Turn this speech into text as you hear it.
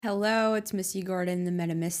Hello, it's Missy Gordon, the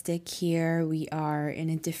Metamystic here. We are in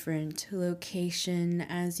a different location,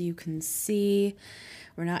 as you can see.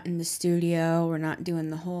 We're not in the studio. We're not doing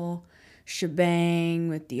the whole shebang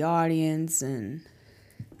with the audience, and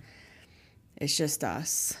it's just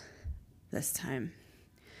us this time.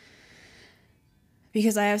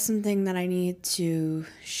 Because I have something that I need to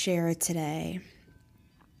share today.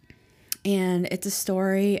 And it's a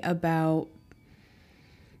story about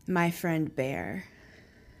my friend Bear.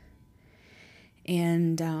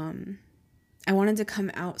 And I wanted to come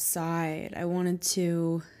outside. I wanted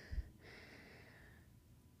to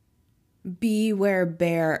be where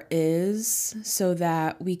Bear is so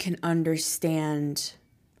that we can understand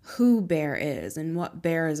who Bear is and what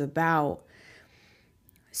Bear is about.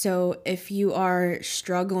 So if you are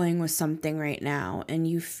struggling with something right now and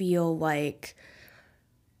you feel like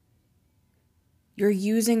you're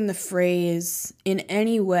using the phrase in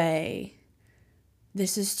any way,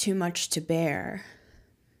 this is too much to bear,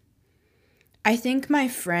 I think my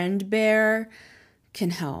friend Bear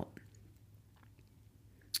can help.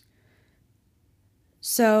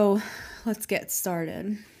 So let's get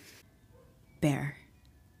started. Bear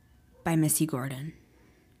by Missy Gordon.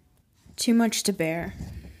 Too much to bear.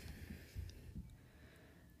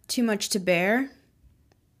 Too much to bear?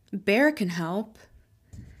 Bear can help.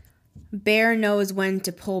 Bear knows when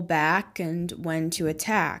to pull back and when to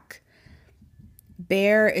attack.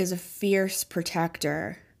 Bear is a fierce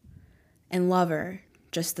protector and lover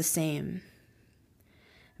just the same.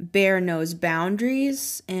 Bear knows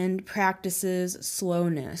boundaries and practices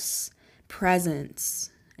slowness,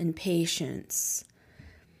 presence, and patience.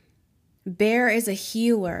 Bear is a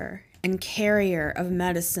healer and carrier of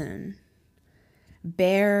medicine.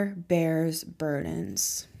 Bear bears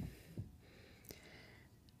burdens.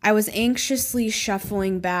 I was anxiously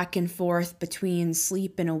shuffling back and forth between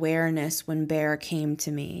sleep and awareness when Bear came to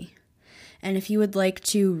me. And if you would like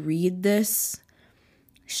to read this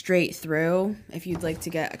straight through, if you'd like to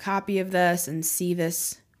get a copy of this and see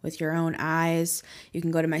this with your own eyes, you can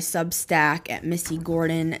go to my Substack at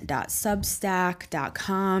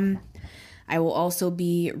missygordon.substack.com. I will also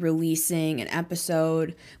be releasing an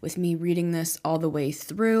episode with me reading this all the way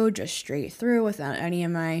through, just straight through, without any of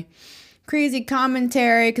my crazy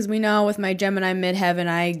commentary, because we know with my Gemini midheaven,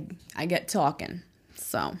 I get talking.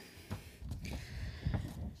 So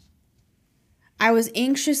I was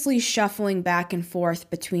anxiously shuffling back and forth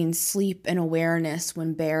between sleep and awareness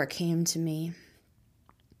when Bear came to me.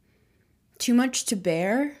 Too much to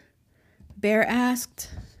bear? Bear asked.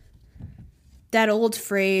 That old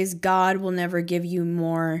phrase, God will never give you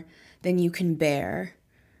more than you can bear,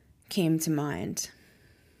 came to mind.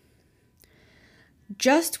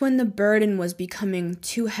 Just when the burden was becoming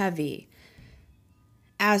too heavy,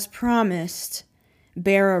 as promised,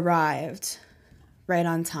 Bear arrived, right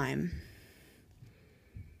on time.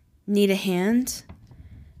 Need a hand?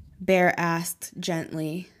 Bear asked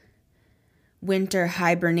gently, winter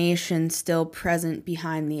hibernation still present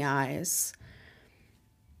behind the eyes.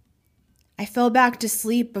 I fell back to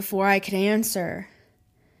sleep before I could answer,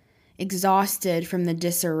 exhausted from the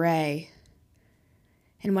disarray.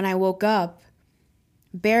 And when I woke up,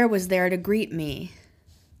 Bear was there to greet me.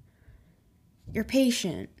 You're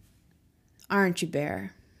patient, aren't you,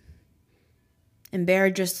 Bear? And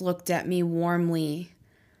Bear just looked at me warmly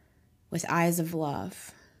with eyes of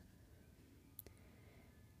love.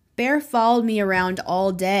 Bear followed me around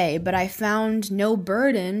all day, but I found no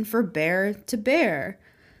burden for Bear to bear.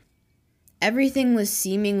 Everything was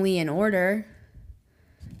seemingly in order.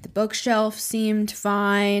 The bookshelf seemed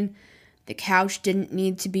fine. The couch didn't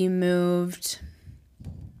need to be moved.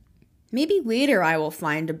 Maybe later I will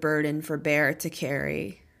find a burden for Bear to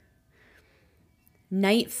carry.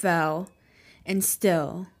 Night fell, and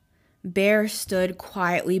still, Bear stood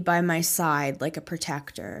quietly by my side like a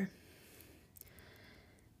protector.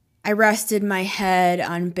 I rested my head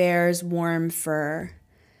on Bear's warm fur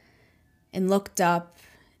and looked up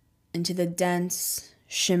into the dense,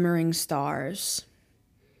 shimmering stars.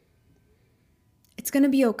 It's gonna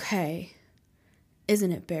be okay,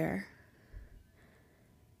 isn't it, Bear?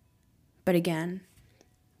 But again,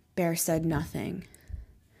 Bear said nothing.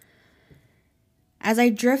 As I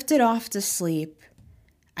drifted off to sleep,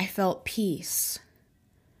 I felt peace.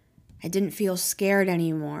 I didn't feel scared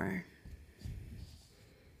anymore.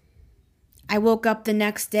 I woke up the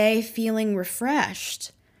next day feeling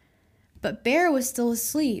refreshed, but Bear was still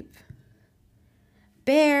asleep.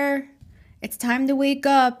 Bear, it's time to wake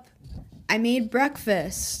up. I made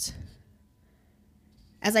breakfast.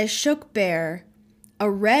 As I shook Bear, a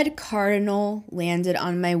red cardinal landed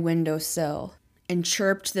on my windowsill and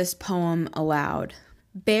chirped this poem aloud.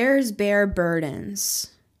 Bears bear burdens.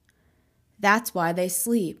 That's why they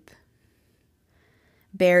sleep.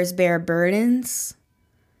 Bears bear burdens,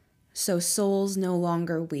 so souls no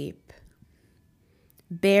longer weep.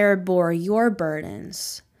 Bear bore your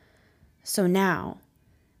burdens, so now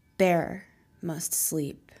Bear must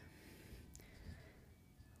sleep.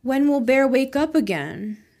 When will Bear wake up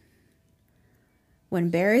again? When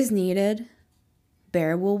Bear is needed,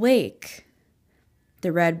 Bear will wake,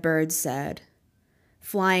 the red bird said,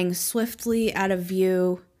 flying swiftly out of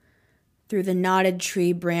view through the knotted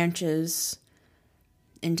tree branches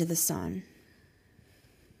into the sun.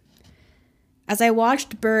 As I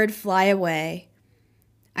watched Bird fly away,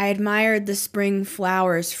 I admired the spring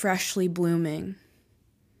flowers freshly blooming.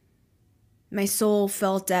 My soul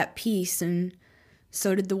felt at peace, and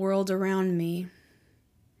so did the world around me.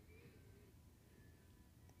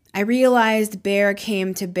 I realized Bear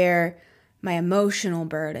came to bear my emotional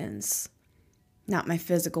burdens, not my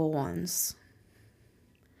physical ones.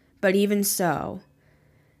 But even so,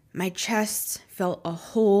 my chest felt a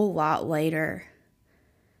whole lot lighter.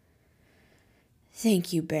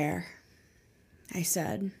 Thank you, Bear, I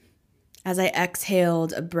said, as I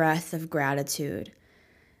exhaled a breath of gratitude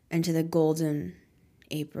into the golden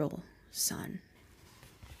April sun.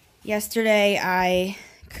 Yesterday, I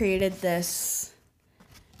created this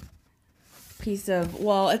piece of,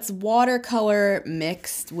 it's watercolor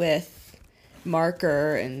mixed with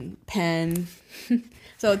marker and pen.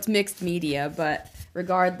 So it's mixed media, but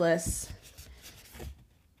regardless,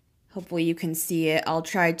 hopefully you can see it. I'll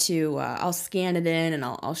try to, I'll scan it in and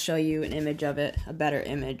I'll show you an image of it, a better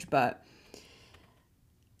image, but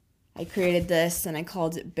I created this and I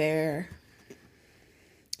called it Bear.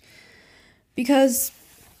 Because,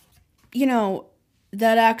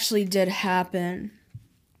 that actually did happen.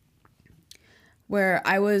 Where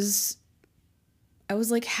I was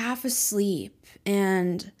like half asleep,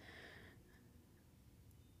 and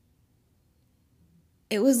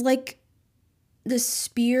it was like the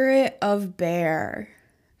spirit of Bear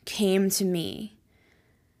came to me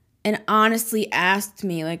and honestly asked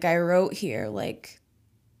me, like I wrote here, like,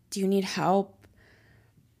 do you need help?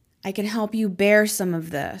 I can help you bear some of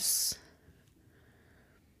this.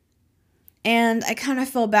 And I kind of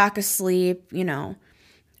fell back asleep,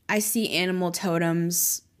 I see animal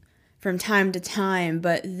totems from time to time,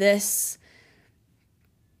 but this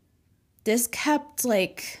kept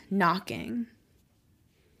like knocking.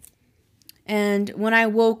 And when I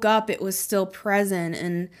woke up, it was still present.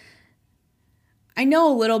 And I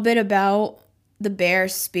know a little bit about the bear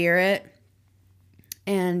spirit.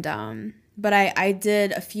 And, but I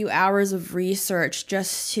did a few hours of research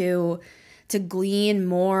just to glean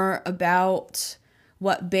more about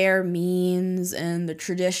what bear means and the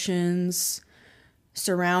traditions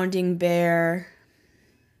surrounding bear.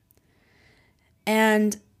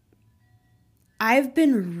 And I've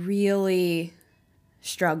been really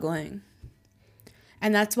struggling.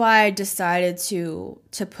 And that's why I decided to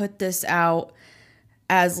put this out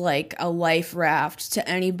as like a life raft to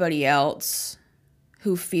anybody else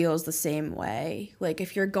who feels the same way. Like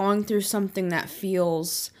if you're going through something that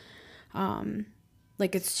feels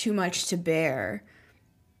like it's too much to bear,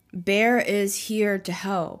 Bear is here to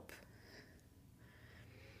help.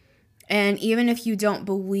 And even if you don't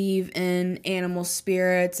believe in animal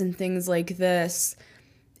spirits and things like this,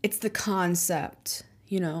 it's the concept,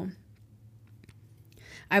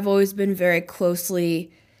 I've always been very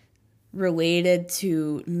closely related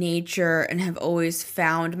to nature and have always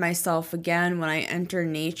found myself again when I enter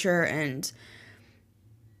nature, and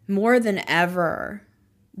more than ever,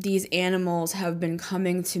 these animals have been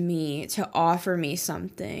coming to me to offer me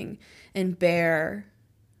something, and Bear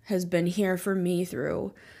has been here for me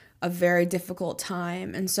through a very difficult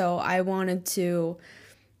time. And so I wanted to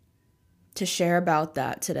share about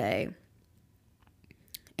that today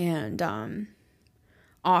and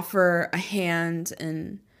offer a hand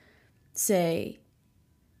and say,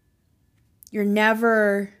 you're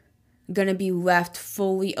never going to be left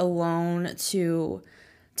fully alone to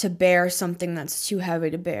bear something that's too heavy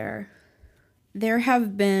to bear. There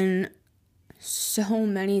have been so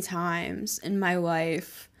many times in my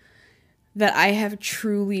life that I have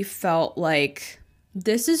truly felt like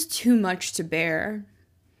this is too much to bear.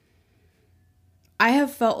 I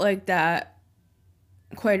have felt like that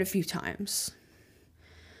quite a few times.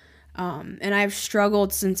 And I've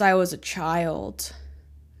struggled since I was a child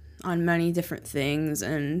on many different things,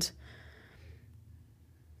 and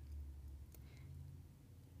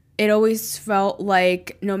it always felt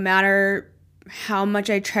like no matter how much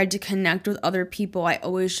I tried to connect with other people, I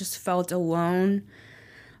always just felt alone.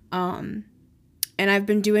 And I've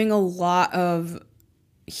been doing a lot of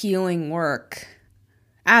healing work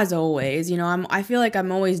as always, I feel like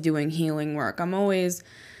I'm always doing healing work. I'm always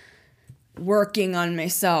working on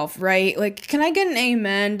myself, right? Like, can I get an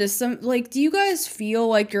amen to do you guys feel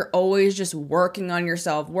like you're always just working on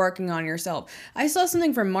yourself? I saw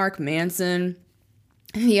something from Mark Manson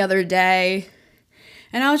the other day,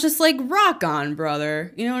 and I was just like, rock on,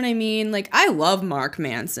 brother. You know what I mean? Like, I love Mark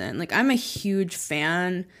Manson. Like, I'm a huge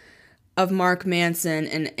fan of Mark Manson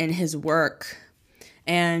and his work.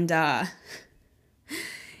 And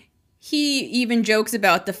he even jokes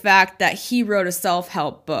about the fact that he wrote a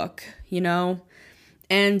self-help book,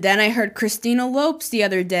 And then I heard Christina Lopes the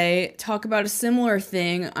other day talk about a similar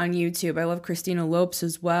thing on YouTube. I love Christina Lopes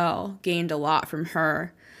as well. Gained a lot from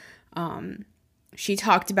her. She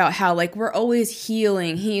talked about how, we're always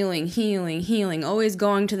healing, always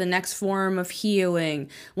going to the next form of healing.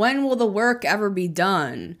 When will the work ever be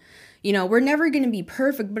done? We're never going to be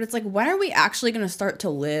perfect, but it's like, when are we actually going to start to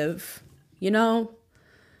live?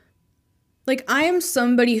 I am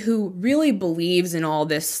somebody who really believes in all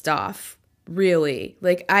this stuff. Really.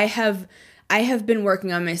 I have been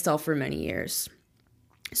working on myself for many years.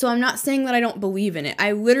 So I'm not saying that I don't believe in it.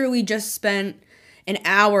 I literally just spent an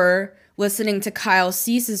hour listening to Kyle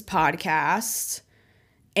Cease's podcast,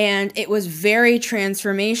 and it was very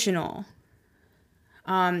transformational.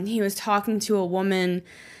 He was talking to a woman,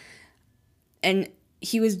 and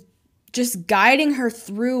he was just guiding her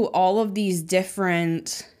through all of these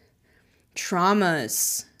different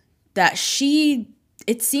traumas that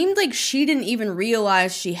it seemed like she didn't even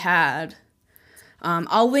realize she had.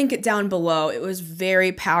 I'll link it down below. It was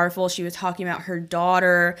very powerful. She was talking about her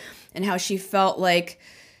daughter and how she felt like,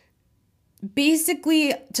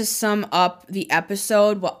 basically, to sum up the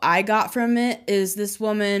episode, what I got from it is this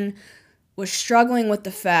woman was struggling with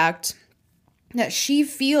the fact that she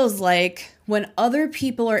feels like when other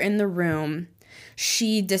people are in the room,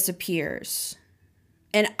 she disappears.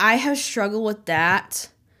 And I have struggled with that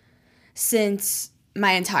since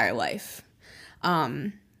my entire life.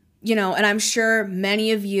 And I'm sure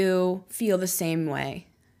many of you feel the same way.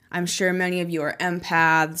 I'm sure many of you are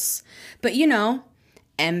empaths. But,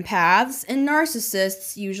 empaths and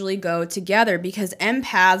narcissists usually go together because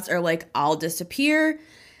empaths are like, I'll disappear.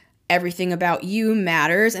 Everything about you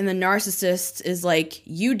matters. And the narcissist is like,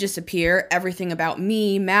 you disappear. Everything about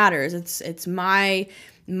me matters. It's my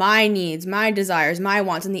needs, my desires, my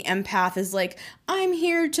wants. And the empath is like, I'm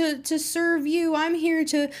here to serve you. I'm here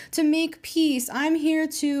to make peace. I'm here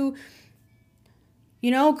to,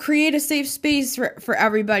 create a safe space for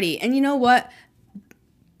everybody. And you know what?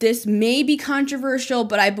 This may be controversial,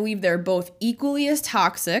 but I believe they're both equally as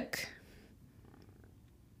toxic.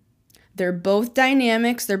 They're both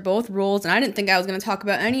dynamics. They're both roles. And I didn't think I was going to talk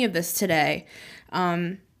about any of this today.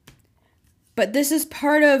 But this is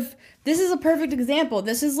a perfect example.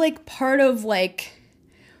 This is part of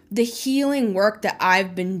the healing work that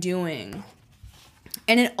I've been doing.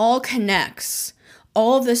 And it all connects.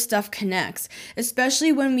 All of this stuff connects,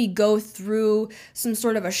 especially when we go through some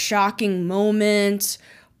sort of a shocking moment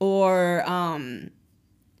or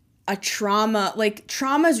a trauma.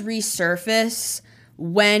 Traumas resurface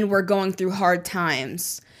when we're going through hard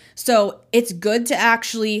times. So it's good to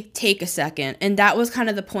actually take a second. And that was kind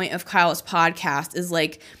of the point of Kyle's podcast, is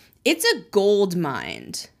it's a gold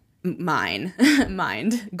mine,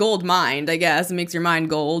 gold mine, I guess. It makes your mind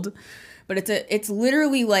gold. But it's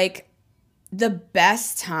literally the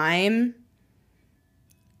best time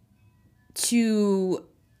to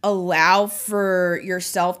allow for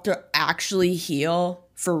yourself to actually heal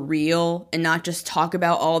for real and not just talk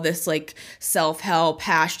about all this self-help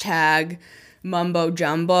hashtag mumbo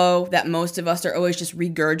jumbo that most of us are always just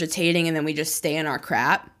regurgitating, and then we just stay in our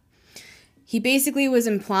crap. He basically was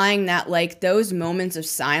implying that those moments of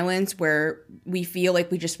silence where we feel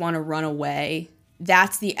like we just want to run away,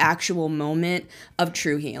 that's the actual moment of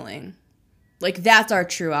true healing. That's our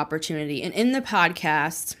true opportunity. And in the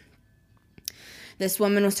podcast, this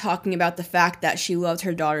woman was talking about the fact that she loved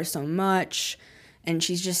her daughter so much, and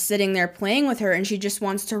she's just sitting there playing with her, and she just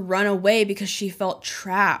wants to run away because she felt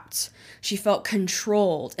trapped. She felt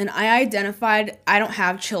controlled. And I don't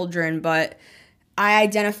have children, but I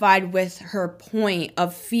identified with her point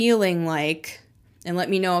of feeling and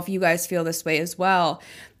let me know if you guys feel this way as well,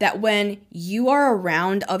 that when you are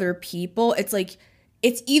around other people, it's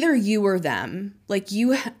it's either you or them.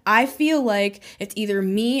 I feel like it's either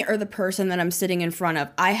me or the person that I'm sitting in front of.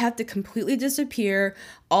 I have to completely disappear.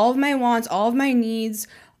 All of my wants, all of my needs.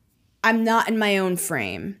 I'm not in my own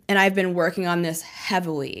frame. And I've been working on this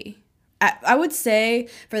heavily. I would say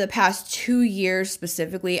for the past 2 years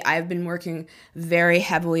specifically, I've been working very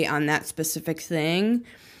heavily on that specific thing.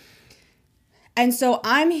 And so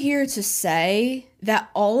I'm here to say that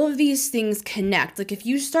all of these things connect. Like if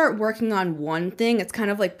you start working on one thing, it's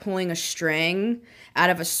kind of like pulling a string out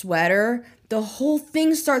of a sweater. The whole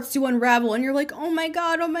thing starts to unravel and you're like, oh my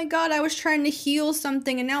God, I was trying to heal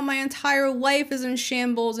something and now my entire life is in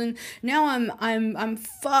shambles and now I'm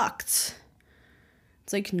fucked.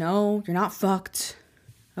 It's like, no, you're not fucked.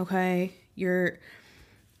 Okay? You're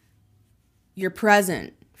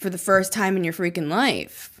present for the first time in your freaking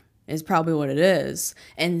life is probably what it is.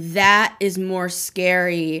 And that is more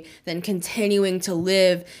scary than continuing to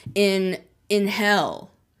live in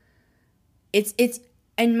hell. It's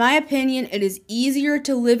in my opinion, it is easier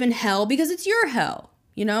to live in hell because it's your hell,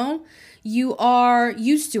 you know? You are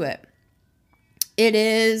used to it. It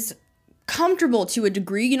is comfortable to a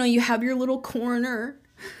degree. You know, you have your little corner,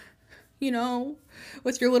 you know,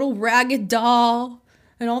 with your little ragged doll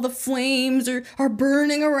and all the flames are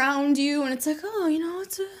burning around you. And it's like, oh, you know,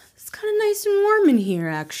 it's kind of nice and warm in here,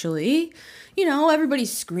 actually. You know,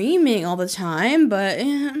 everybody's screaming all the time, but,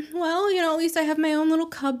 well, you know, at least I have my own little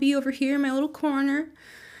cubby over here, my little corner.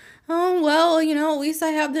 Oh, well, you know, at least I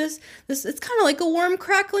have this, it's kind of like a warm,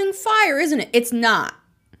 crackling fire, isn't it? It's not.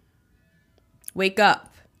 Wake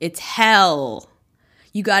up. It's hell.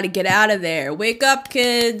 You got to get out of there. Wake up,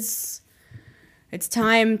 kids. It's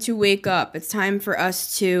time to wake up. It's time for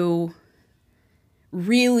us to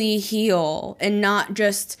really heal and not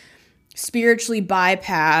just spiritually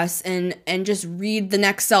bypass and just read the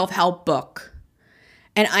next self-help book.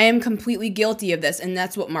 And I am completely guilty of this. And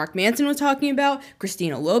that's what Mark Manson was talking about.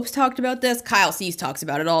 Christina Lopes talked about this. Kyle Cease talks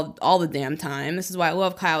about it all the damn time. This is why I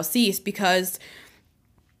love Kyle Cease, because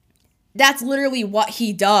that's literally what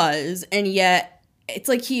he does. And yet it's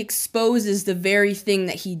like he exposes the very thing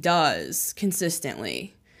that he does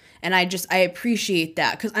consistently. And I appreciate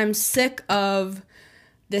that, because I'm sick of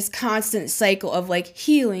this constant cycle of like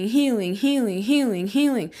healing. It's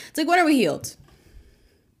like, when are we healed?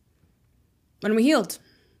 When are we healed?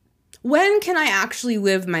 When can I actually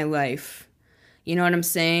live my life? You know what I'm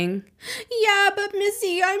saying? Yeah, but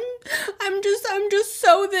Missy, I'm just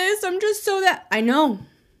so this, I'm just so that. I know.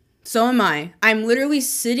 So am I. I'm literally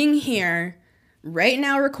sitting here right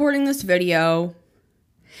now recording this video,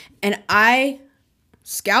 and I,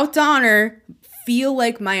 Scout Donner, feel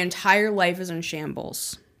like my entire life is in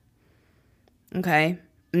shambles. Okay?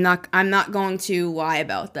 I'm not going to lie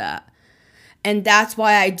about that. And that's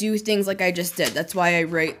why I do things like I just did. That's why I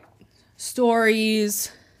write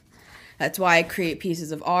stories. That's why I create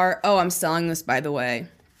pieces of art. Oh, I'm selling this, by the way.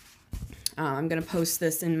 I'm going to post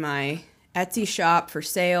this in my Etsy shop for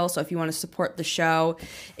sale. So if you want to support the show,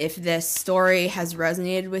 if this story has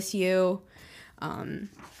resonated with you,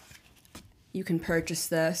 you can purchase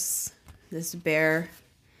this bear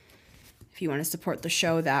if you want to support the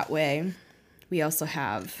show that way. We also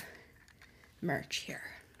have merch here.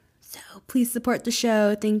 So please support the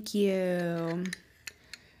show. Thank you.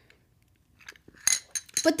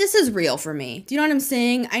 But this is real for me. Do you know what I'm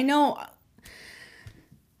saying? I know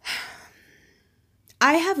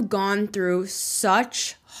I have gone through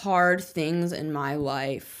such hard things in my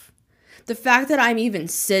life. The fact that I'm even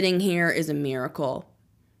sitting here is a miracle.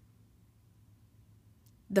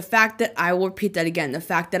 The fact that, I will repeat that again, the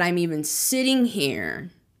fact that I'm even sitting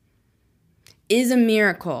here is a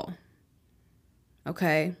miracle.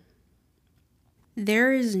 Okay?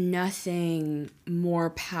 There is nothing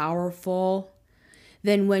more powerful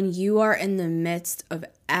than when you are in the midst of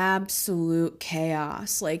absolute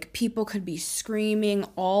chaos. Like, people could be screaming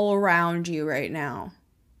all around you right now.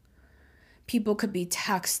 People could be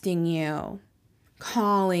texting you,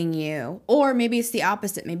 calling you, or maybe it's the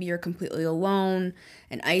opposite. Maybe you're completely alone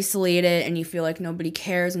and isolated and you feel like nobody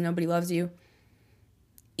cares and nobody loves you.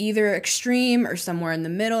 Either extreme or somewhere in the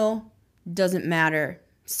middle, doesn't matter.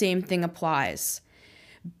 Same thing applies.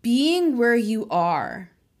 Being where you are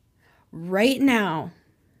right now,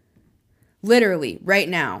 literally right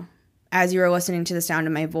now, as you are listening to the sound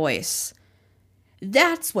of my voice,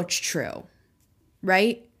 that's what's true,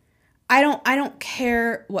 right? I don't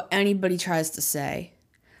care what anybody tries to say.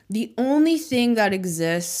 The only thing that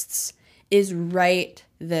exists is right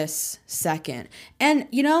this second. And,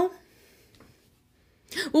 you know,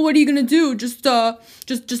 well, what are you gonna do? Just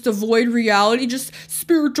avoid reality? Just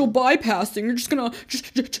spiritual bypassing? You're just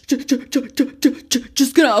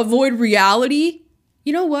gonna avoid reality?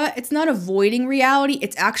 You know what? It's not avoiding reality.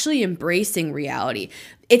 It's actually embracing reality.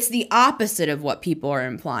 It's the opposite of what people are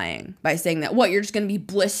implying by saying that. What, you're just gonna be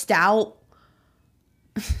blissed out?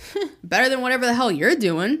 Better than whatever the hell you're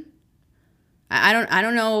doing. I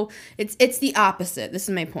don't know. It's the opposite. This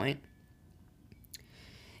is my point.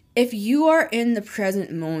 If you are in the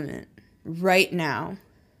present moment right now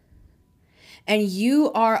and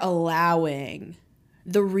you are allowing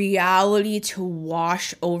the reality to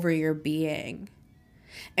wash over your being.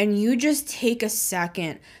 And you just take a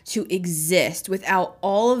second to exist without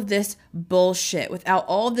all of this bullshit, without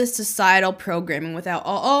all of this societal programming, without,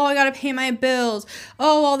 oh, I gotta pay my bills.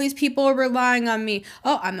 Oh, all these people are relying on me.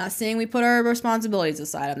 Oh, I'm not saying we put our responsibilities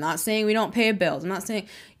aside. I'm not saying we don't pay bills. I'm not saying,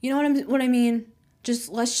 you know what I mean?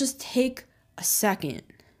 Let's just take a second.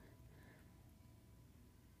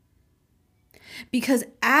 Because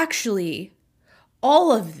actually,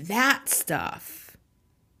 all of that stuff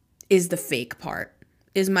is the fake part.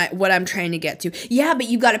 Is what I'm trying to get to. Yeah, but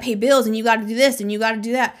you got to pay bills and you got to do this and you got to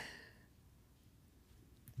do that.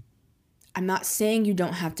 I'm not saying you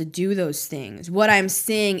don't have to do those things. What I'm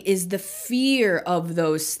saying is the fear of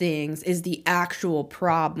those things is the actual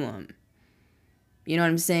problem. You know what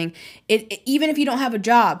I'm saying? Even if you don't have a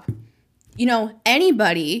job, you know,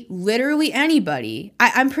 anybody, literally anybody,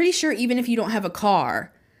 I'm pretty sure even if you don't have a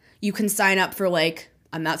car, you can sign up for like,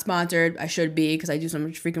 I'm not sponsored. I should be because I do so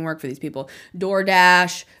much freaking work for these people.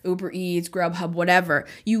 DoorDash, Uber Eats, Grubhub, whatever.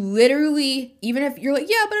 You literally, even if you're like,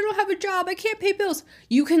 yeah, but I don't have a job, I can't pay bills.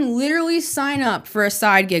 You can literally sign up for a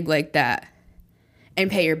side gig like that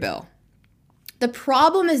and pay your bill. The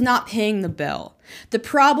problem is not paying the bill. The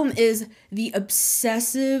problem is the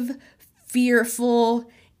obsessive,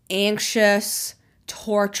 fearful, anxious,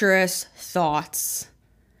 torturous thoughts.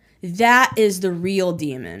 That is the real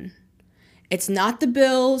demon. It's not the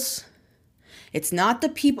bills. It's not the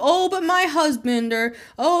people. Oh, but my husband or,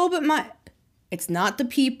 oh, but my. It's not the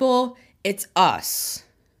people. It's us.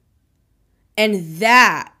 And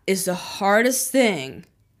that is the hardest thing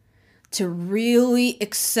to really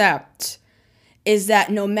accept, is that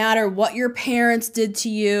no matter what your parents did to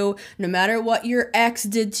you, no matter what your ex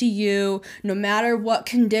did to you, no matter what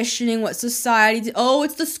conditioning, what society did, oh,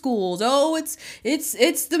 it's the schools, oh, it's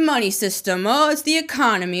the money system, oh, it's the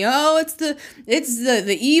economy, oh, it's the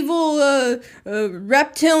evil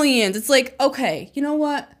reptilians. It's like, okay, you know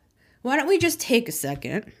what? Why don't we just take a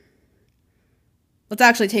second? Let's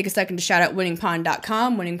actually take a second to shout out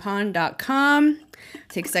winningpond.com.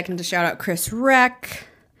 Take a second to shout out Chris Reck.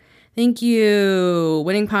 Thank you.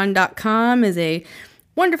 Winningpond.com is a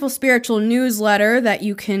wonderful spiritual newsletter that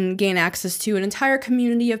you can gain access to an entire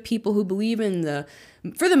community of people who believe in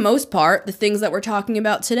for the most part, the things that we're talking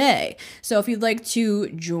about today. So if you'd like to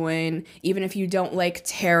join, even if you don't like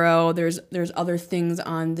tarot, there's other things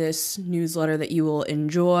on this newsletter that you will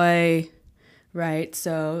enjoy, right?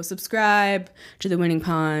 So subscribe to the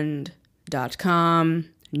winningpond.com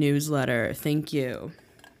newsletter. Thank you.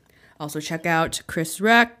 Also check out Chris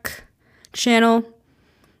Reck channel,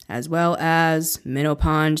 as well as Minnow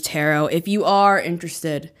Pond Tarot if you are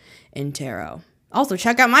interested in tarot. Also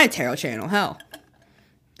check out my tarot channel, hell,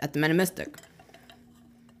 at the Metamystic.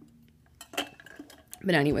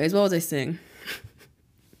 But anyways, what was I saying?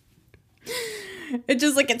 It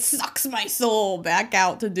just like, it sucks my soul back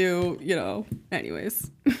out to do, you know, anyways.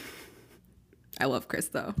 I love Chris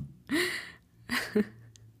though.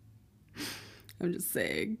 I'm just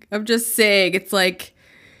saying, it's like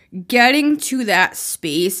getting to that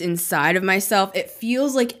space inside of myself. It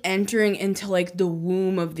feels like entering into like the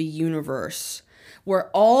womb of the universe, where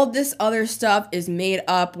all this other stuff is made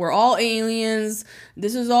up. We're all aliens.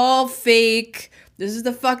 This is all fake. This is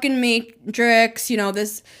the fucking Matrix. You know,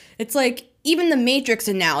 it's like, even the Matrix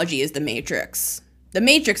analogy is the Matrix. The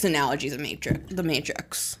Matrix analogy is the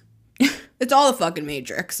Matrix. It's all the fucking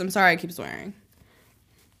Matrix. I'm sorry I keep swearing.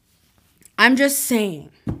 I'm just saying,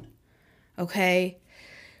 okay,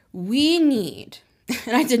 we need,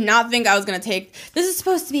 and I did not think I was going to this is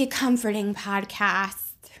supposed to be a comforting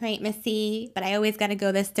podcast, right, Missy? But I always got to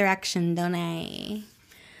go this direction, don't I?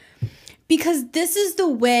 Because this is the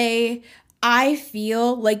way I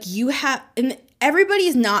feel like you have, and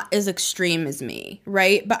everybody's not as extreme as me,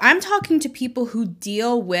 right? But I'm talking to people who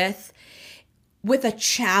deal with a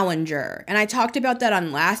challenger. And I talked about that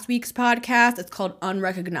on last week's podcast. It's called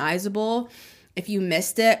Unrecognizable. If you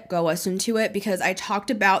missed it, go listen to it, because I talked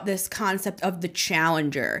about this concept of the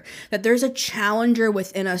challenger, that there's a challenger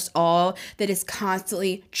within us all that is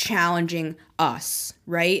constantly challenging us,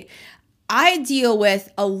 right? I deal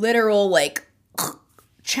with a literal like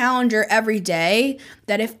challenger every day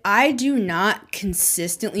that if I do not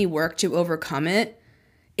consistently work to overcome it,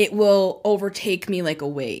 it will overtake me like a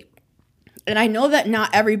weight. And I know that not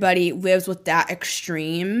everybody lives with that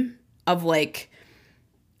extreme of like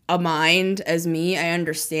a mind as me. I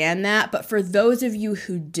understand that. But for those of you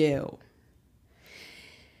who do,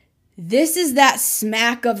 this is that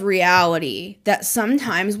smack of reality that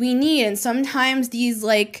sometimes we need. And sometimes these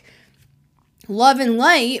like love and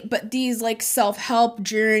light, but these like self-help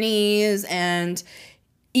journeys and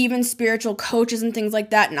even spiritual coaches and things like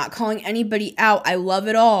that, not calling anybody out. I love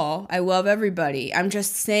it all. I love everybody. I'm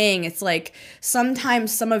just saying it's like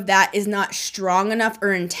sometimes some of that is not strong enough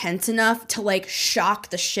or intense enough to like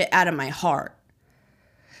shock the shit out of my heart.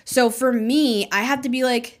 So for me, I have to be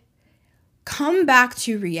like, come back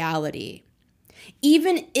to reality.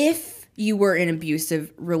 Even if you were in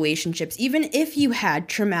abusive relationships, even if you had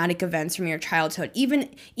traumatic events from your childhood, even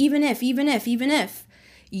if,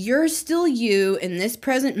 you're still you in this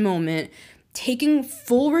present moment, taking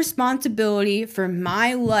full responsibility for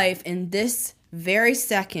my life in this very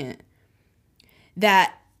second,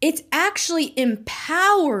 that it's actually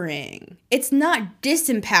empowering. It's not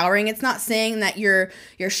disempowering. It's not saying that your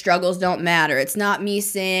struggles don't matter. It's not me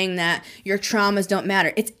saying that your traumas don't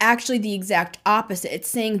matter. It's actually the exact opposite. It's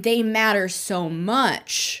saying they matter so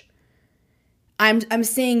much. I'm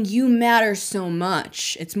saying you matter so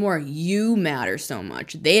much. It's more you matter so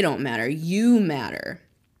much. They don't matter. You matter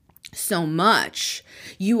so much.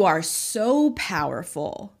 You are so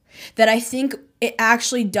powerful that I think it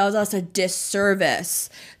actually does us a disservice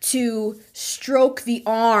to stroke the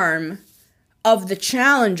arm of the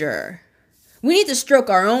challenger. We need to stroke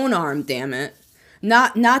our own arm, damn it.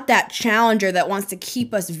 Not that challenger that wants to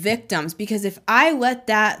keep us victims, because if I let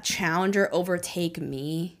that challenger overtake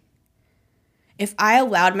me, if I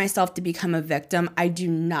allowed myself to become a victim, I do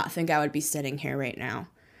not think I would be sitting here right now.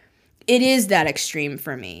 It is that extreme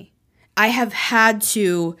for me. I have had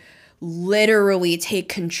to literally take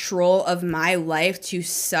control of my life to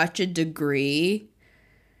such a degree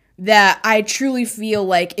that I truly feel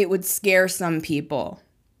like it would scare some people.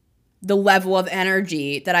 The level of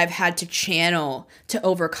energy that I've had to channel to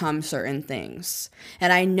overcome certain things.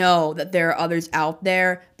 And I know that there are others out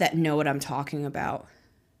there that know what I'm talking about.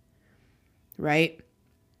 Right?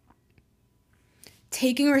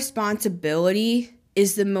 Taking responsibility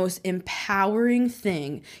is the most empowering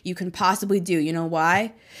thing you can possibly do. You know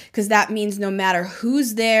why? Because that means no matter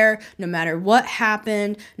who's there, no matter what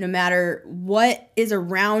happened, no matter what is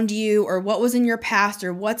around you or what was in your past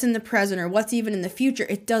or what's in the present or what's even in the future,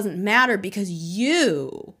 it doesn't matter because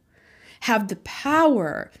you have the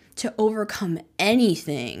power to overcome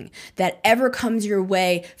anything that ever comes your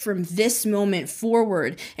way from this moment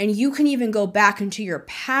forward. And you can even go back into your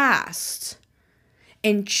past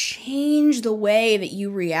and change the way that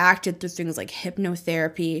you reacted through things like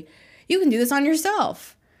hypnotherapy. You can do this on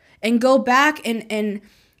yourself and go back and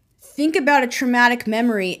think about a traumatic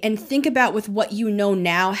memory and think about with what you know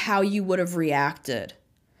now how you would have reacted.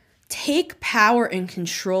 Take power and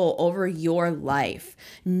control over your life.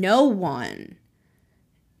 No one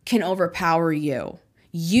can overpower you.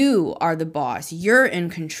 You are the boss. You're in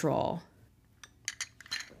control.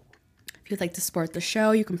 If you'd like to support the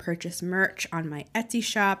show, you can purchase merch on my Etsy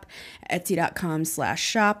shop,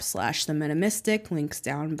 etsy.com/shop/themetaMystic. Links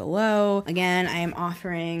down below. Again, I am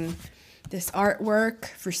offering this artwork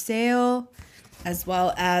for sale, as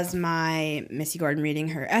well as my Missy Gordon reading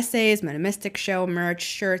her essays, MetaMystic show merch,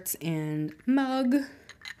 shirts, and mug.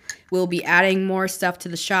 We'll be adding more stuff to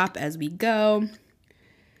the shop as we go.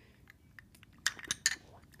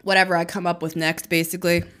 Whatever I come up with next,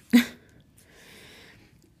 basically.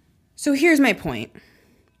 So here's my point.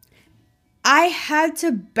 I had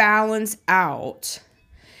to balance out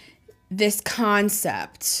this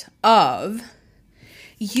concept of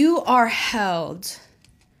you are held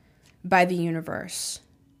by the universe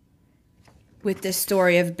with this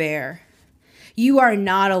story of Bear. You are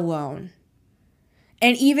not alone.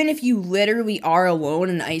 And even if you literally are alone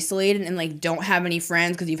and isolated and like don't have any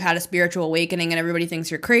friends because you've had a spiritual awakening and everybody thinks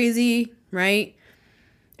you're crazy, right?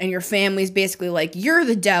 And your family's basically like, you're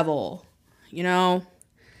the devil, you know,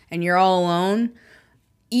 and you're all alone.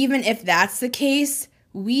 Even if that's the case,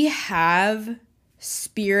 we have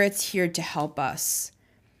spirits here to help us.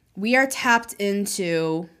 We are tapped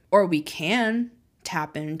into, or we can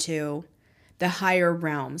tap into, the higher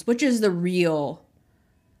realms, which is the real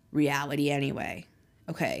reality anyway.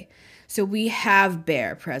 Okay, so we have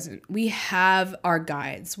Bear present. We have our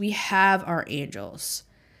guides. We have our angels.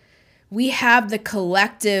 We have the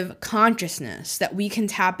collective consciousness that we can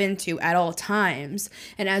tap into at all times.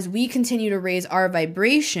 And as we continue to raise our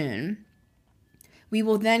vibration, we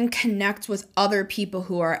will then connect with other people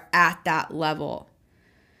who are at that level.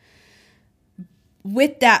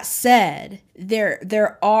 With that said,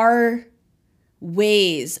 there are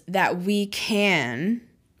ways that we can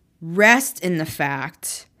rest in the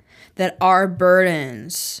fact that our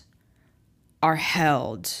burdens are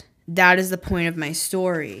held. That is the point of my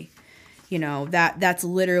story. You know, that's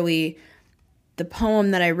literally the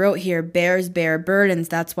poem that I wrote here, bears bear burdens,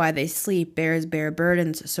 that's why they sleep. Bears bear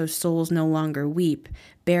burdens, so souls no longer weep.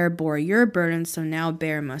 Bear bore your burdens, so now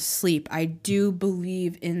bear must sleep. I do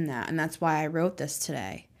believe in that, and that's why I wrote this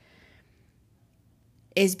today.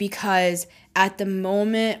 Is because at the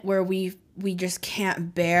moment where we just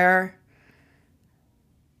can't bear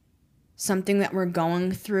something that we're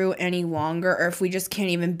going through any longer, or if we just can't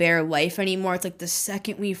even bear life anymore, it's like the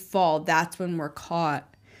second we fall, that's when we're caught.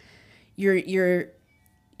 You're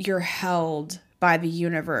held by the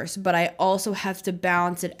universe, but I also have to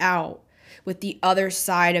balance it out with the other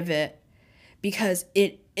side of it, because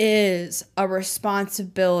it is a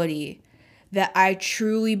responsibility that I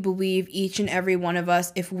truly believe each and every one of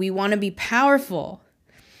us, if we want to be powerful,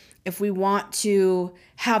 if we want to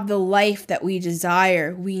have the life that we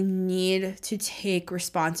desire, we need to take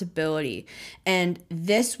responsibility. And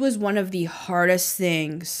this was one of the hardest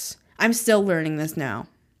things. I'm still learning this now.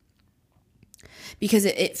 Because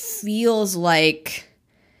it feels like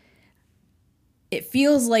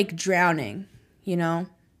drowning, you know?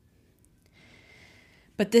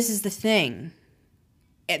 But this is the thing.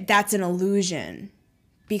 That's an illusion,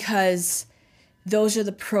 because those are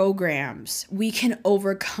the programs. We can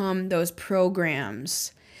overcome those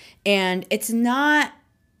programs. And it's not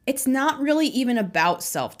really even about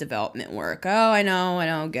self-development work. Oh, I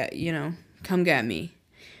know, come get me.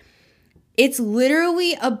 It's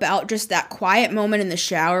literally about just that quiet moment in the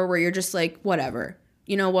shower where you're just like, whatever.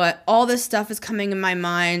 You know what? All this stuff is coming in my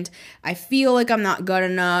mind. I feel like I'm not good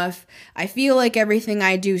enough. I feel like everything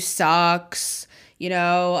I do sucks. You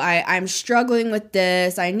know, I'm struggling with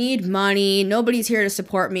this. I need money. Nobody's here to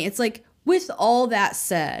support me. It's like, with all that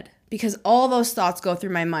said, because all those thoughts go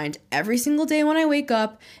through my mind every single day when I wake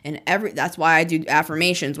up, and that's why I do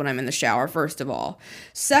affirmations when I'm in the shower, first of all.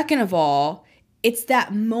 Second of all, it's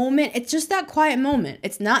that moment. It's just that quiet moment.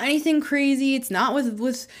 It's not anything crazy. It's not with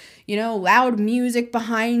loud music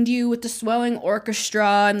behind you with the swelling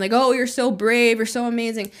orchestra and like, oh, you're so brave, you're so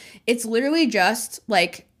amazing. It's literally just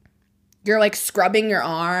like, you're like scrubbing your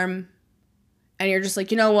arm and you're just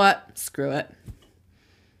like, you know what? Screw it.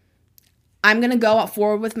 I'm going to go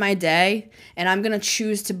forward with my day, and I'm going to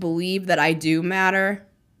choose to believe that I do matter,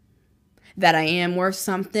 that I am worth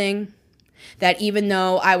something, that even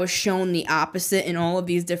though I was shown the opposite in all of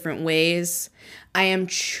these different ways, I am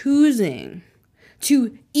choosing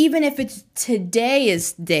to, even if it's today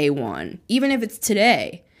is day one, even if it's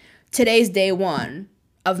today's day one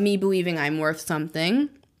of me believing I'm worth something,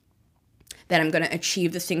 that I'm going to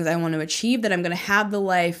achieve the things I want to achieve, that I'm going to have the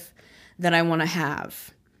life that I want to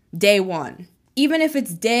have. Day one. Even if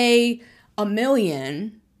it's day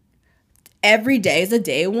 1,000,000, every day is a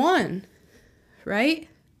day one, right?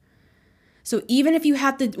 So even if you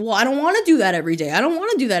have to, well, I don't want to do that every day. I don't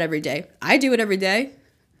want to do that every day. I do it every day.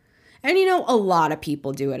 And a lot of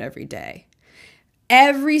people do it every day.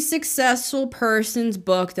 Every successful person's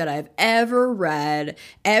book that I've ever read,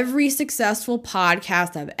 every successful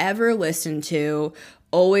podcast I've ever listened to,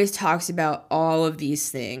 always talks about all of these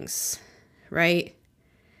things, right?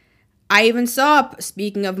 I even saw,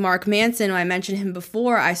 speaking of Mark Manson, I mentioned him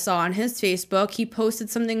before, I saw on his Facebook, he posted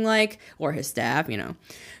something like, or his staff,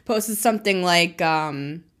 posted something like,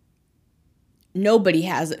 nobody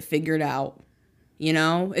has it figured out.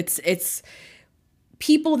 It's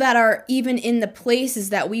people that are even in the places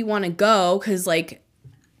that we want to go, because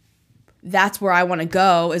that's where I want to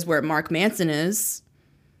go, is where Mark Manson is.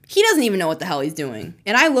 He doesn't even know what the hell he's doing.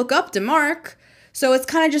 And I look up to Mark, so it's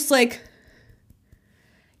kind of just like,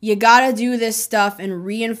 you gotta do this stuff and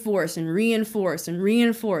reinforce and reinforce and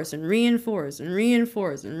reinforce and reinforce and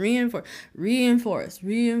reinforce and reinforce.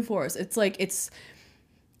 It's like,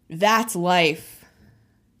 that's life.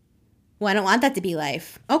 Well, I don't want that to be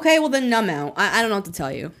life. Okay, well then numb out. I don't know what to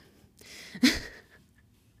tell you.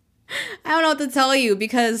 I don't know what to tell you,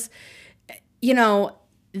 because,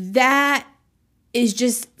 that is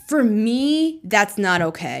just, for me, that's not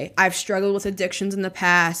okay. I've struggled with addictions in the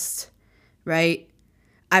past, right?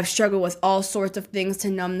 I've struggled with all sorts of things to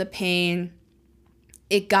numb the pain.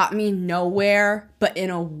 It got me nowhere, but in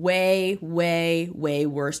a way, way, way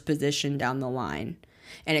worse position down the line.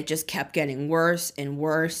 And it just kept getting worse and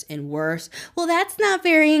worse and worse. Well, that's not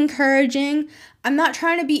very encouraging. I'm not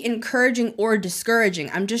trying to be encouraging or discouraging.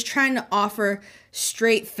 I'm just trying to offer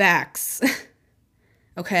straight facts.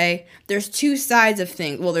 Okay? There's two sides of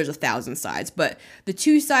things. Well, there's 1,000 sides, but the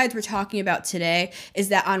two sides we're talking about today is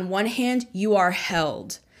that on one hand, you are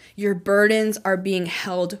held. Your burdens are being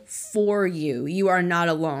held for you. You are not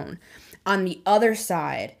alone. On the other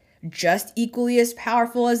side, just equally as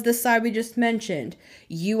powerful as the side we just mentioned,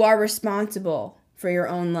 you are responsible for your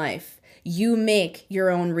own life. You make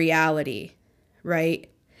your own reality. right?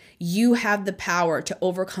 You have the power to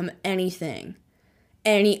overcome anything,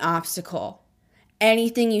 any obstacle,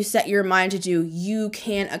 anything you set your mind to do, you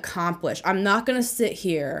can accomplish. I'm not going to sit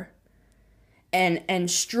here and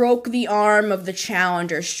stroke the arm of the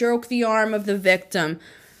challenger, stroke the arm of the victim.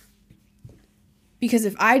 Because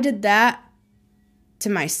if I did that to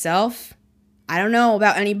myself, I don't know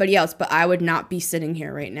about anybody else, but I would not be sitting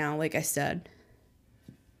here right now, like I said.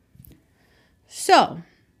 So,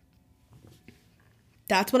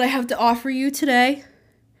 that's what I have to offer you today.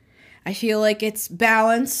 I feel like it's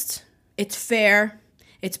balanced, it's fair,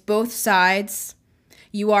 it's both sides.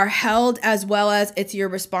 You are held as well as it's your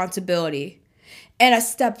responsibility. And a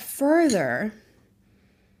step further,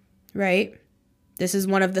 right? This is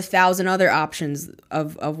one of the 1,000 other options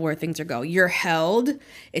of where things are going. You're held.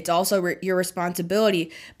 It's also your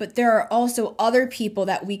responsibility. But there are also other people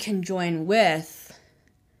that we can join with,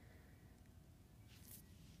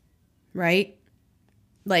 right?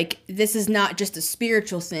 Like, this is not just a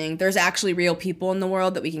spiritual thing. There's actually real people in the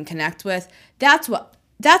world that we can connect with. That's what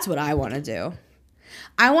I want to do.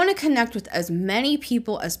 I want to connect with as many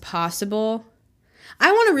people as possible.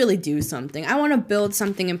 I want to really do something. I want to build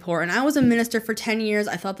something important. I was a minister for 10 years.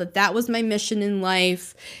 I thought that was my mission in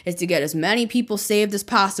life, is to get as many people saved as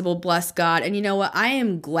possible, bless God. And you know what? I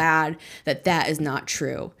am glad that is not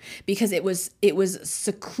true, because it was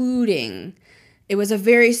secluding. It was a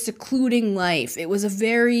very secluding life. It was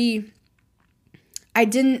I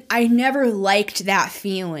never liked that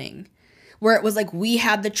feeling where it was like, we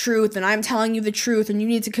had the truth and I'm telling you the truth and you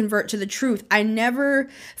need to convert to the truth. I never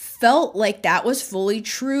felt like that was fully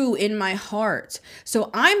true in my heart. So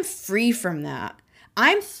I'm free from that.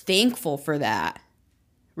 I'm thankful for that,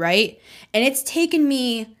 right? And it's taken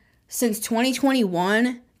me since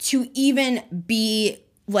 2021 to even be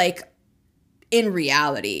like in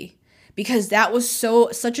reality, because that was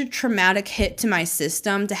such a traumatic hit to my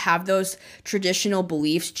system to have those traditional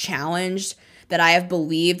beliefs challenged that I have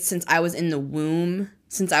believed since I was in the womb.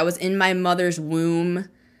 Since I was in my mother's womb,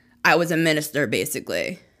 I was a minister,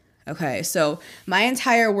 basically. Okay, so my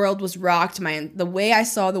entire world was rocked. The way I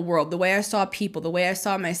saw the world, the way I saw people, the way I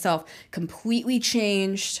saw myself completely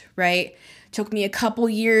changed, right? Took me a couple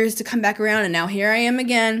years to come back around, and now here I am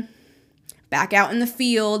again, back out in the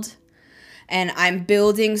field, and I'm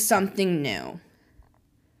building something new.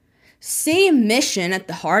 Same mission at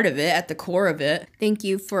the heart of it, at the core of it. Thank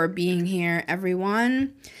you for being here,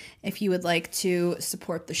 everyone. If you would like to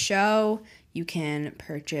support the show, you can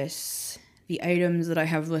purchase the items that I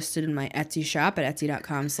have listed in my Etsy shop at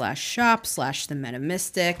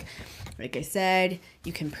etsy.com/shop/themetamystic. Like I said,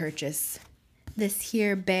 you can purchase this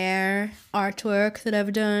here bear artwork that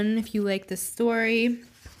I've done if you like this story.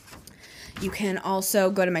 You can also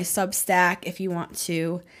go to my Substack if you want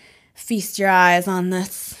to feast your eyes on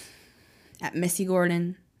this at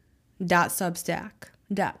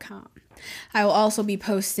missygordon.substack.com. I will also be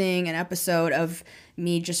posting an episode of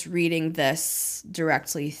me just reading this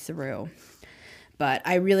directly through. But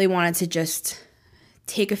I really wanted to just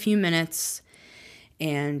take a few minutes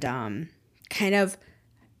and kind of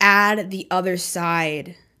add the other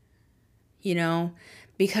side,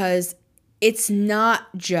 because it's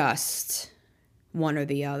not just one or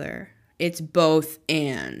the other. It's both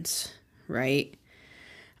and, right?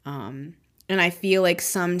 And I feel like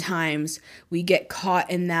sometimes we get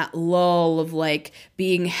caught in that lull of like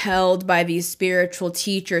being held by these spiritual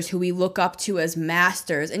teachers who we look up to as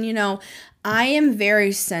masters. And, I am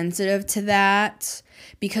very sensitive to that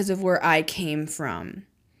because of where I came from.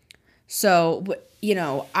 So,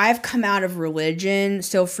 I've come out of religion.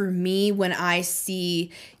 So for me, when I see,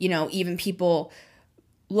 even people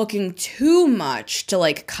looking too much to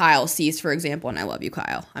like Kyle Cease, for example, and I love you,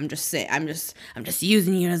 Kyle. I'm just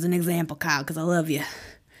using you as an example, Kyle, because I love you.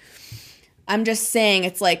 I'm just saying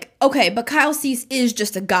it's like, okay, but Kyle Cease is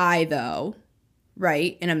just a guy though,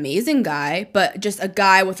 right? An amazing guy, but just a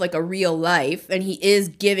guy with like a real life, and he is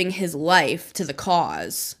giving his life to the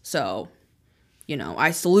cause. So,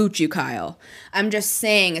 I salute you, Kyle. I'm just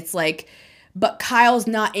saying it's like, but Kyle's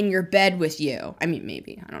not in your bed with you. I mean,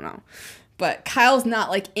 maybe, I don't know. But Kyle's not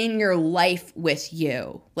like in your life with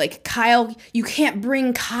you. Like Kyle, you can't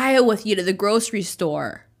bring Kyle with you to the grocery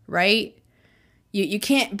store, right? You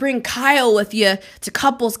can't bring Kyle with you to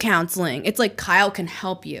couples counseling. It's like Kyle can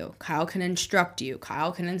help you. Kyle can instruct you.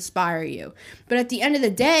 Kyle can inspire you. But at the end of the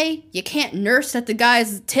day, you can't nurse at the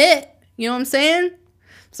guy's tit. You know what I'm saying?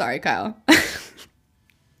 Sorry, Kyle.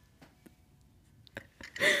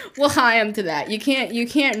 We'll high him to that. You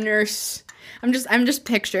can't nurse. I'm just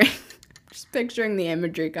picturing. Just picturing the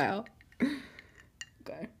imagery, Kyle.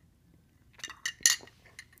 Okay.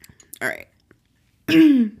 All right.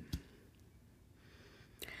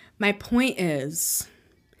 My point is,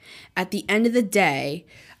 at the end of the day,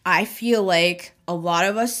 I feel like a lot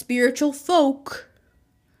of us spiritual folk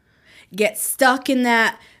get stuck in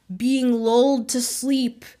that being lulled to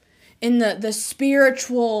sleep in the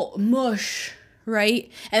spiritual mush,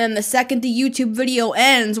 right? And then the second the YouTube video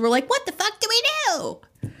ends, we're like, what the fuck do we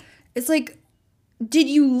do? It's like, did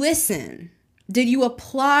you listen? Did you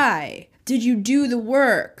apply? Did you do the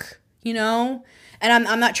work? You know? And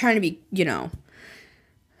I'm not trying to be, you know,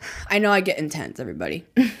 I know I get intense, everybody.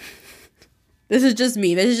 This is just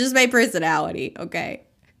me. This is just my personality, okay?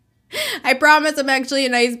 I promise I'm actually a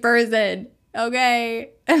nice person, okay?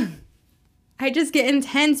 I just get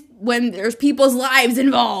intense when there's people's lives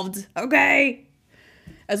involved, okay?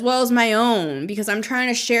 As well as my own, because I'm trying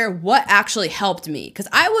to share what actually helped me. Because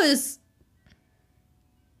I was,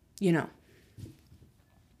 you know,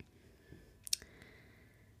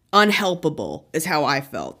 unhelpable is how I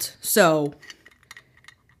felt. So,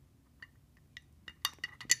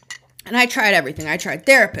 and I tried everything. I tried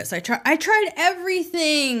therapists. I tried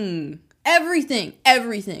everything. Everything. I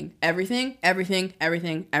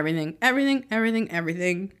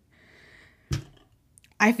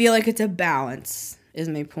feel like it's a balance, is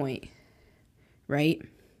my point, right?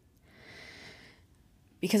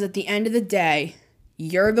 Because at the end of the day,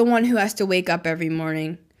 you're the one who has to wake up every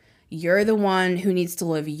morning. You're the one who needs to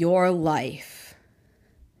live your life.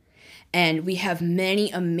 And we have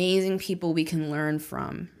many amazing people we can learn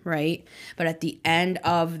from, right? But at the end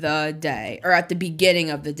of the day, or at the beginning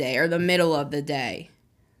of the day, or the middle of the day,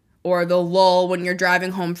 or the lull when you're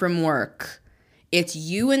driving home from work, it's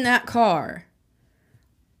you in that car,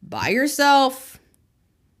 by yourself,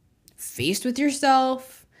 faced with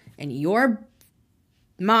yourself and your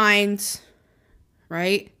mind,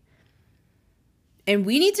 right? And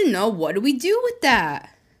we need to know, what do we do with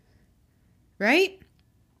that, right?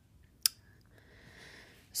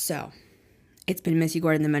 So, it's been Missy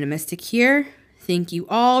Gordon, the Metamystic here. Thank you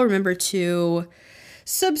all. Remember to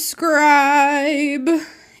subscribe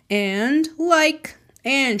and like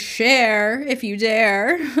and share if you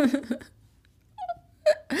dare.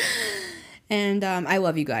 And I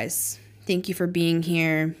love you guys. Thank you for being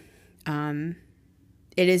here. It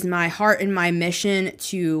is my heart and my mission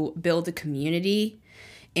to build a community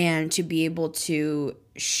and to be able to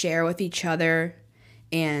share with each other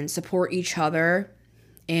and support each other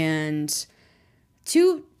and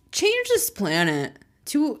to change this planet.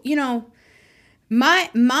 To, you know,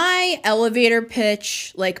 my elevator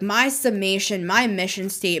pitch, like my summation, my mission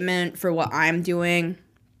statement for what I'm doing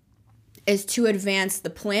is to advance the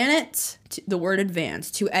planet, the word advance,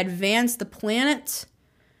 to advance the planet,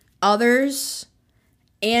 others,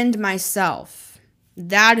 and myself.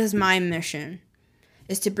 That is my mission,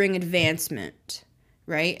 is to bring advancement,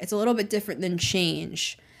 right? It's a little bit different than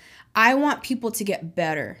change. I want people to get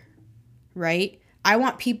better, right? I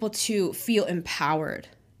want people to feel empowered.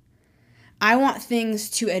 I want things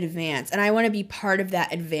to advance, and I want to be part of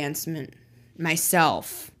that advancement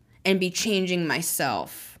myself and be changing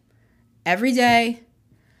myself every day.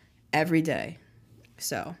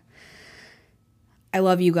 So, I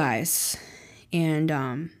love you guys, and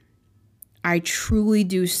I truly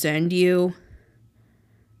do send you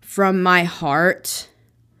from my heart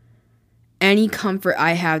any comfort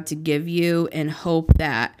I have to give you, and hope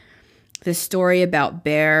that the story about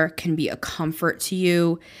Bear can be a comfort to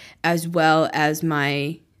you, as well as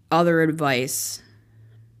my other advice,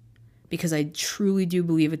 because I truly do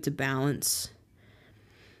believe it's a balance.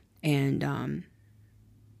 And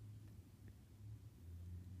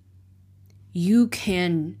you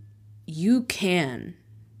can,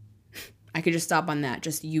 I could just stop on that,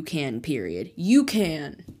 just you can, period. You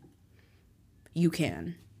can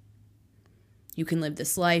live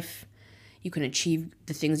this life. You can achieve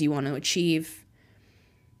the things you want to achieve.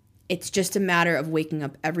 It's just a matter of waking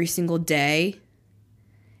up every single day.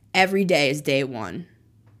 Every day is day one.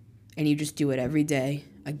 And you just do it every day,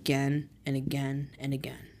 again and again and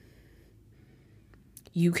again.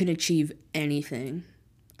 You can achieve anything.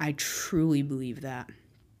 I truly believe that.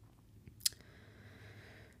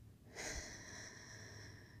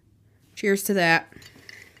 Cheers to that.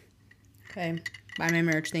 Okay, buy my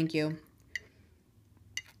merch, thank you.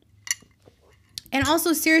 And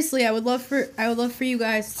also, seriously, I would love for you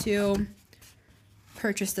guys to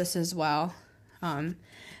purchase this as well. I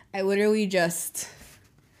literally just,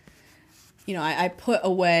 you know, I put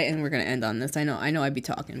away, and we're gonna end on this. I know I'd be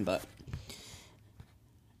talking, but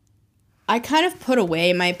I kind of put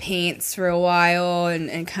away my paints for a while,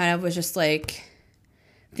 and kind of was just like,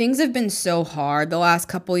 things have been so hard the last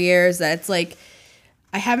couple years that it's like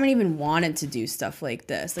I haven't even wanted to do stuff like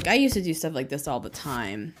this. Like, I used to do stuff like this all the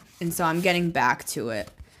time. And so I'm getting back to it.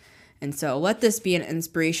 And so let this be an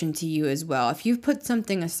inspiration to you as well. If you've put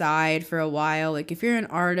something aside for a while, like if you're an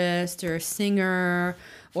artist or a singer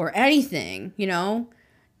or anything, you know,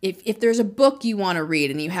 if there's a book you want to read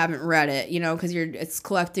and you haven't read it, you know, because it's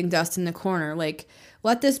collecting dust in the corner, like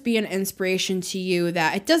let this be an inspiration to you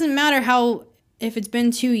that it doesn't matter if it's been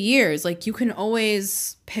 2 years, like you can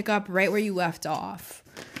always pick up right where you left off.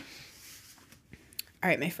 All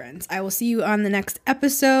right, my friends, I will see you on the next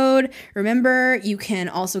episode. Remember, you can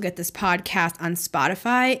also get this podcast on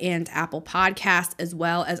Spotify and Apple Podcasts, as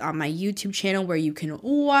well as on my YouTube channel where you can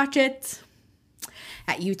watch it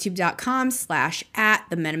at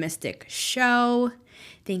youtube.com/@TheMetaMysticShow.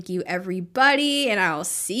 Thank you, everybody, and I'll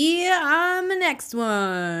see you on the next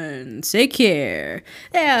one. Take care.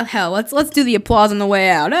 Yeah, hell, let's do the applause on the way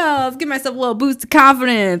out. Oh, let's give myself a little boost of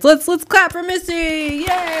confidence. Let's clap for Missy.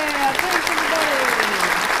 Yeah.